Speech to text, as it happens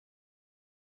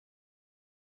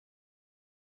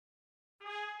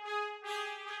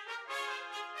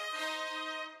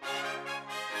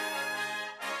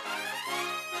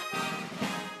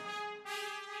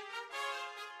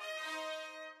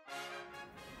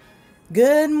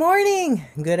Good morning,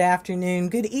 good afternoon,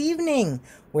 good evening,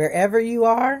 wherever you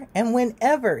are and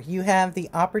whenever you have the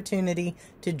opportunity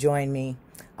to join me.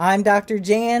 I'm Dr.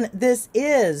 Jan. This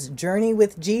is Journey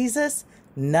with Jesus,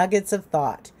 Nuggets of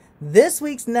Thought. This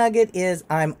week's nugget is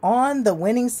I'm on the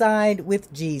winning side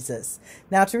with Jesus.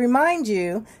 Now, to remind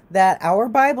you that our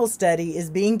Bible study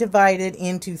is being divided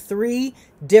into 3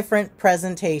 different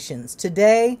presentations.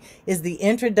 Today is the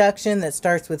introduction that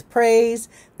starts with praise.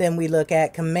 Then we look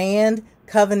at command,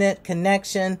 covenant,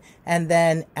 connection, and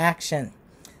then action.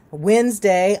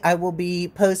 Wednesday, I will be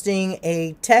posting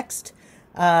a text,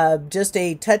 just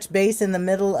a touch base in the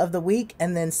middle of the week.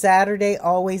 And then Saturday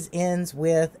always ends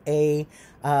with a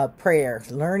prayer,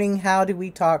 learning how do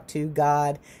we talk to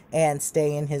God and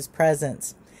stay in His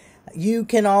presence. You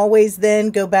can always then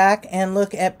go back and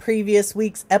look at previous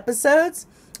week's episodes,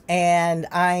 and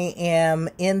I am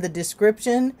in the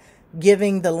description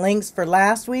giving the links for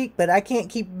last week, but I can't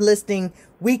keep listing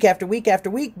week after week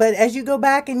after week. But as you go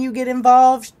back and you get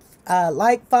involved,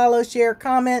 like, follow, share,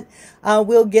 comment,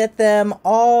 we'll get them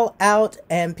all out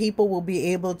and people will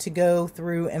be able to go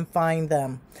through and find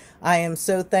them. I am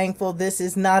so thankful. This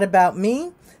is not about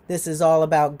me. This is all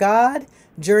about God.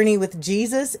 Journey with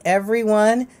Jesus.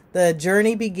 Everyone, the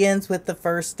journey begins with the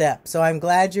first step. So I'm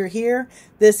glad you're here.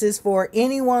 This is for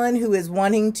anyone who is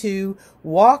wanting to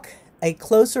walk a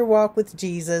closer walk with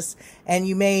Jesus, and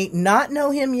you may not know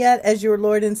Him yet as your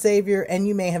Lord and Savior, and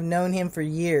you may have known Him for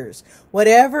years.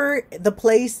 Whatever the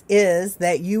place is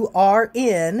that you are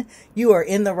in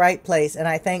the right place, and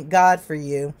I thank God for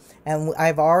you. And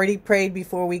I've already prayed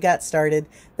before we got started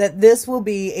that this will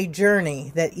be a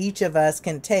journey that each of us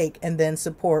can take and then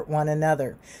support one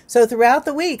another. So throughout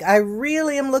the week, I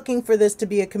really am looking for this to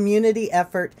be a community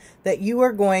effort, that you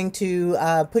are going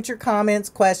to put your comments,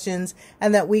 questions,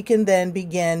 and that we can then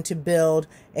begin to build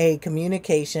a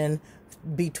communication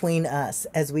between us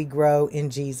as we grow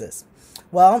in Jesus.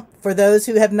 Well, for those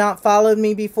who have not followed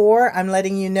me before, I'm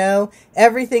letting you know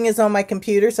everything is on my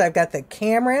computer. So I've got the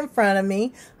camera in front of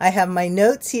me. I have my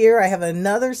notes here. I have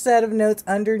another set of notes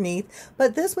underneath.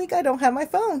 But this week I don't have my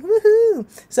phone. Woohoo!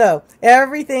 So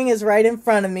everything is right in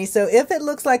front of me. So if it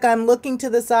looks like I'm looking to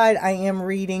the side, I am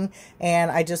reading.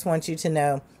 And I just want you to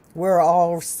know we're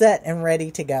all set and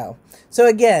ready to go. So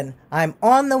again, I'm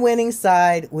on the winning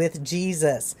side with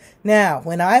Jesus. Now,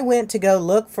 when I went to go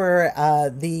look for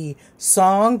the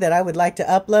song that I would like to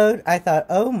upload, I thought,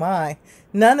 oh my,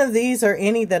 none of these are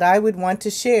any that I would want to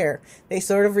share. They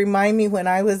sort of remind me when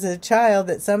I was a child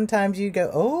that sometimes you go,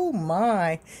 oh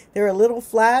my, they're a little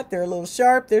flat, they're a little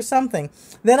sharp, there's something.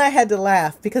 Then I had to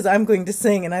laugh because I'm going to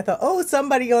sing, and I thought, oh,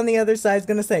 somebody on the other side is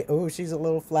going to say, oh, she's a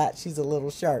little flat, she's a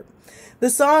little sharp. The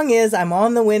song is I'm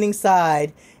on the winning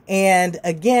side. And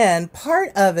again, part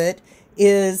of it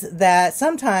is that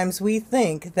sometimes we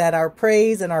think that our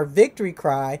praise and our victory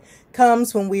cry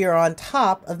comes when we are on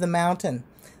top of the mountain.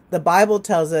 The Bible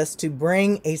tells us to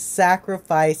bring a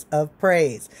sacrifice of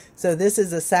praise. So this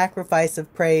is a sacrifice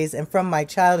of praise. And from my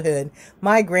childhood,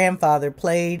 my grandfather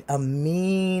played a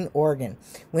mean organ.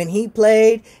 When he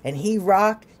played and he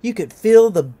rocked, you could feel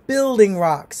the building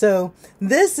rock. So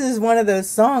this is one of those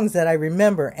songs that I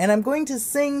remember. And I'm going to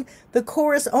sing the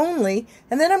chorus only.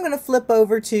 And then I'm going to flip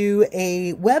over to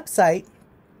a website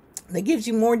that gives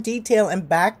you more detail and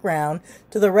background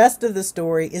to the rest of the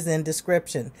story is in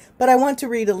description. But I want to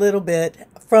read a little bit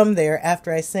from there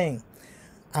after I sing.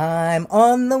 I'm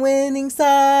on the winning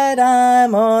side,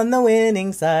 I'm on the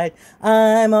winning side,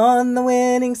 I'm on the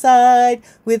winning side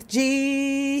with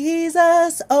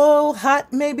Jesus. Oh,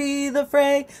 hot may be the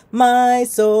fray, my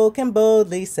soul can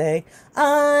boldly say,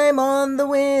 I'm on the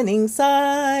winning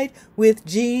side with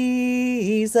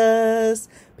Jesus.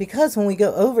 Because when we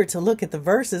go over to look at the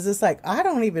verses, it's like, I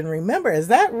don't even remember. Is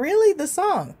that really the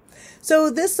song? So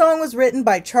this song was written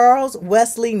by Charles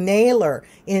Wesley Naylor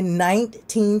in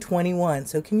 1921.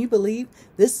 So can you believe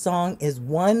this song is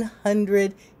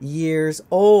 100 years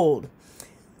old?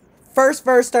 First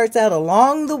verse starts out,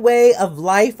 along the way of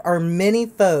life are many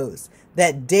foes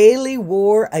that daily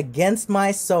war against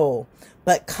my soul.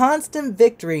 But constant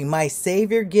victory my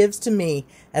Savior gives to me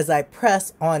as I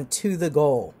press on to the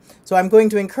goal. So I'm going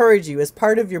to encourage you, as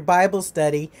part of your Bible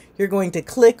study, you're going to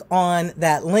click on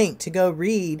that link to go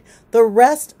read the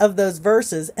rest of those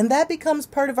verses, and that becomes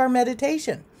part of our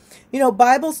meditation. You know,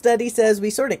 Bible study says we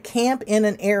sort of camp in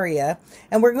an area,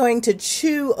 and we're going to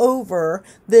chew over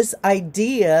this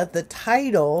idea, the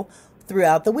title,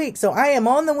 throughout the week. So I am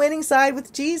on the winning side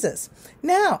with Jesus.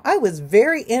 Now, I was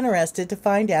very interested to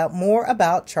find out more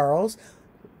about Charles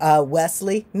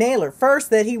Wesley Naylor. First,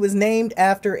 that he was named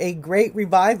after a great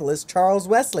revivalist, Charles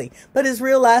Wesley, but his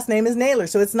real last name is Naylor,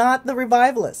 so it's not the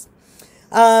revivalist.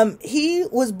 He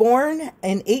was born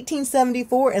in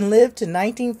 1874 and lived to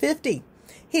 1950.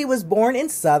 He was born in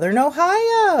Southern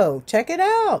Ohio. Check it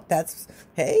out. That's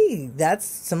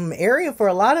some area for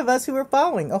a lot of us who are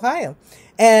following Ohio.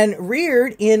 And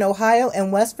reared in Ohio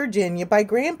and West Virginia by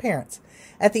grandparents.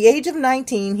 At the age of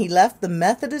 19, he left the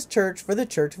Methodist Church for the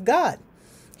Church of God.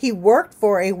 He worked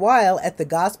for a while at the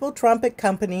Gospel Trumpet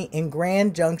Company in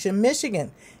Grand Junction,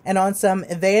 Michigan, and on some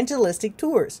evangelistic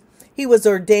tours. He was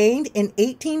ordained in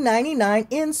 1899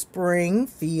 in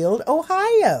Springfield,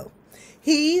 Ohio.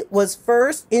 He was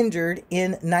first injured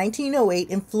in 1908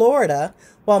 in Florida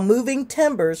while moving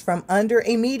timbers from under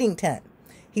a meeting tent.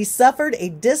 He suffered a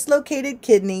dislocated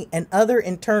kidney and other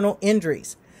internal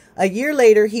injuries. A year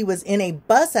later, he was in a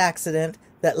bus accident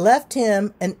that left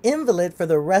him an invalid for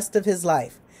the rest of his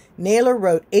life. Naylor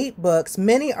wrote 8 books,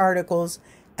 many articles,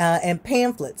 and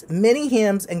pamphlets, many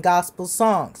hymns and gospel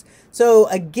songs. So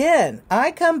again,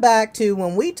 I come back to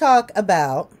when we talk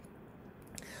about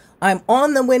I'm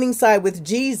on the winning side with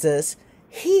Jesus,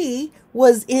 he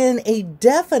was in a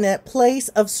definite place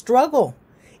of struggle.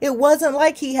 It wasn't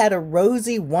like he had a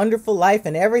rosy, wonderful life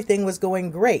and everything was going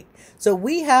great. So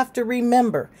we have to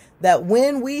remember that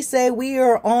when we say we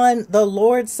are on the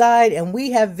Lord's side and we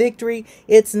have victory,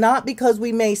 it's not because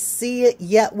we may see it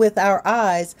yet with our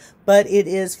eyes, but it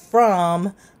is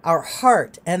from our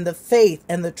heart and the faith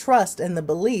and the trust and the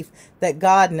belief that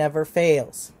God never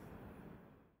fails.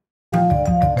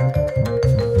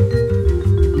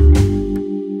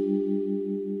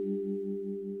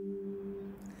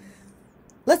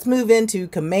 Let's move into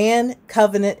command,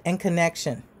 covenant, and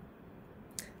connection.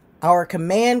 Our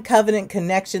command, covenant,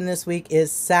 connection this week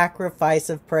is sacrifice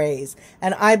of praise.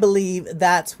 And I believe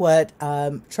that's what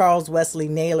Charles Wesley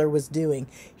Naylor was doing.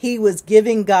 He was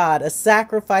giving God a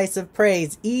sacrifice of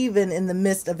praise, even in the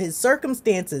midst of his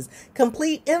circumstances.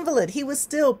 Complete invalid, he was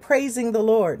still praising the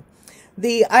Lord.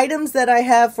 The items that I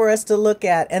have for us to look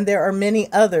at, and there are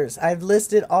many others, I've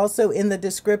listed also in the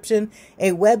description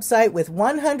a website with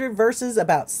 100 verses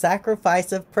about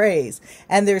sacrifice of praise.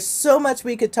 And there's so much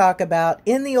we could talk about.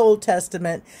 In the Old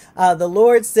Testament, the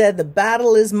Lord said, the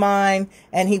battle is mine,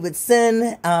 and he would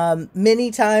send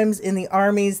many times in the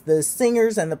armies, the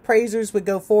singers and the praisers would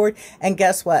go forward. And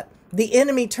guess what? The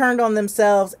enemy turned on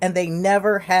themselves and they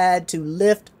never had to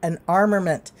lift an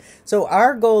armament. So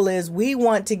our goal is we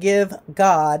want to give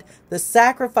God the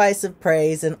sacrifice of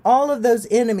praise, and all of those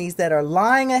enemies that are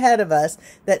lying ahead of us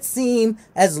that seem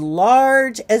as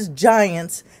large as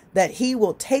giants, that he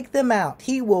will take them out.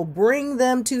 He will bring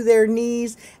them to their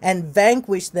knees and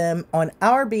vanquish them on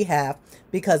our behalf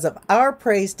because of our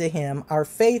praise to him, our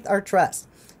faith, our trust.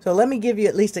 So let me give you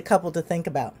at least a couple to think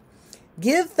about.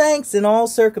 Give thanks in all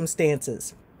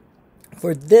circumstances,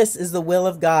 for this is the will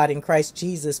of God in Christ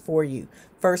Jesus for you.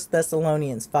 1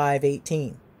 Thessalonians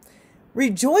 5:18.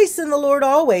 Rejoice in the Lord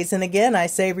always, and again I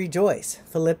say rejoice.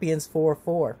 Philippians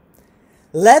 4:4.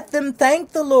 Let them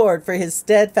thank the Lord for his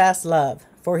steadfast love,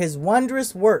 for his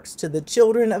wondrous works to the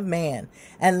children of man,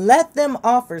 and let them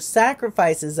offer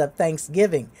sacrifices of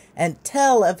thanksgiving and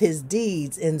tell of his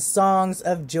deeds in songs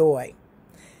of joy.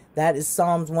 That is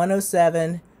Psalms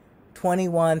 107,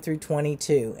 21 through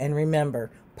 22. And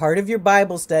remember, part of your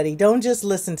Bible study, don't just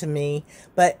listen to me,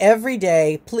 but every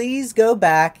day, please go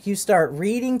back. You start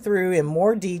reading through in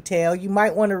more detail. You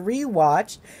might want to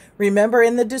rewatch. Remember,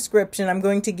 in the description, I'm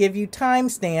going to give you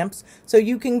timestamps so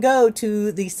you can go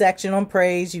to the section on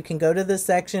praise. You can go to the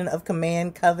section of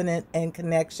command, covenant, and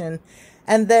connection.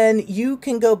 And then you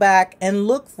can go back and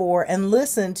look for and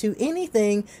listen to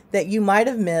anything that you might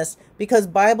have missed, because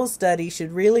Bible study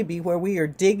should really be where we are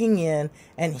digging in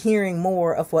and hearing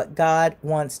more of what God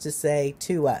wants to say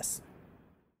to us.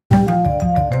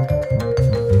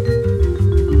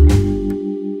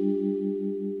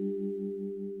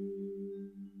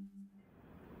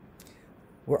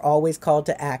 We're always called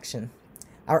to action.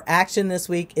 Our action this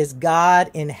week is God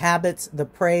inhabits the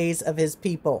praise of his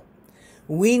people.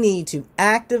 We need to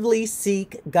actively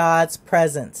seek God's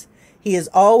presence. He is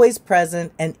always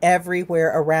present and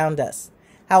everywhere around us.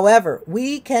 However,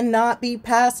 we cannot be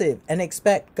passive and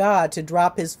expect God to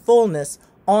drop his fullness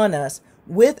on us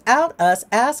without us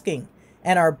asking.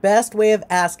 And our best way of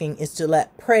asking is to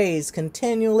let praise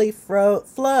continually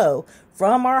flow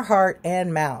from our heart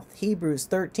and mouth. Hebrews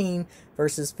 13,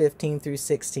 verses 15 through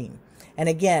 16. And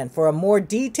again, for a more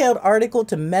detailed article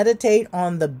to meditate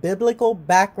on the biblical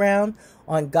background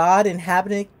on God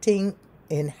inhabiting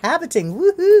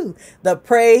the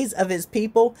praise of his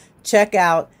people, check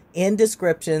out in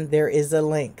description. There is a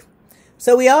link.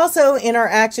 So we also in our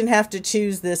action have to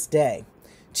choose this day.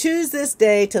 Choose this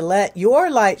day to let your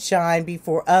light shine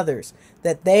before others,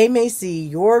 that they may see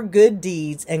your good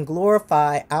deeds and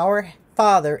glorify our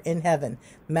Father in heaven.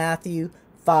 Matthew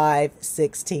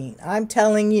 5:16. I'm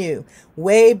telling you,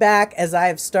 way back as I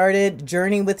have started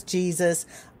Journey with Jesus,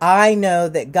 I know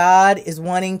that God is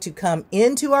wanting to come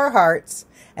into our hearts.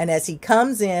 And as he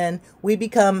comes in, we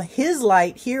become his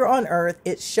light here on earth.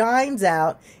 It shines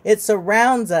out, it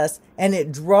surrounds us, and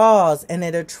it draws and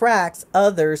it attracts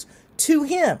others to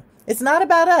him. It's not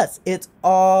about us. It's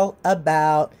all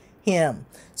about him.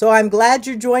 So I'm glad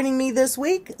you're joining me this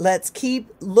week. Let's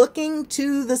keep looking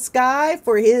to the sky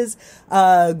for his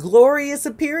glorious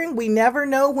appearing. We never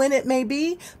know when it may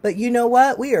be, but you know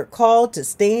what? We are called to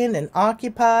stand and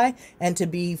occupy and to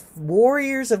be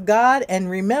warriors of God.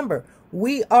 And remember,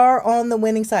 we are on the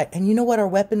winning side. And you know what our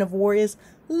weapon of war is?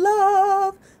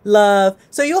 Love. Love.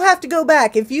 So you'll have to go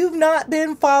back. If you've not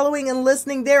been following and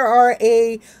listening, there are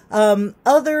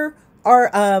other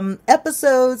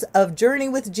episodes of Journey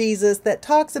with Jesus that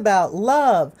talks about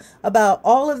love, about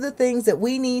all of the things that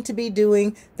we need to be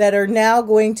doing that are now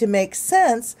going to make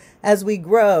sense as we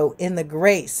grow in the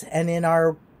grace and in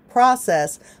our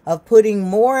process of putting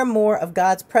more and more of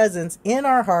God's presence in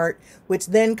our heart, which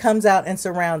then comes out and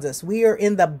surrounds us. We are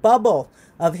in the bubble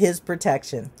of his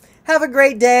protection. Have a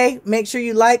great day. Make sure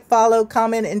you like, follow,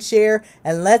 comment, and share.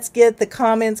 And let's get the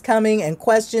comments coming and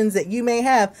questions that you may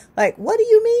have. Like, what do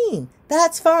you mean?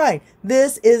 That's fine.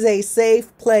 This is a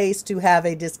safe place to have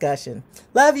a discussion.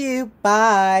 Love you.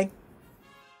 Bye.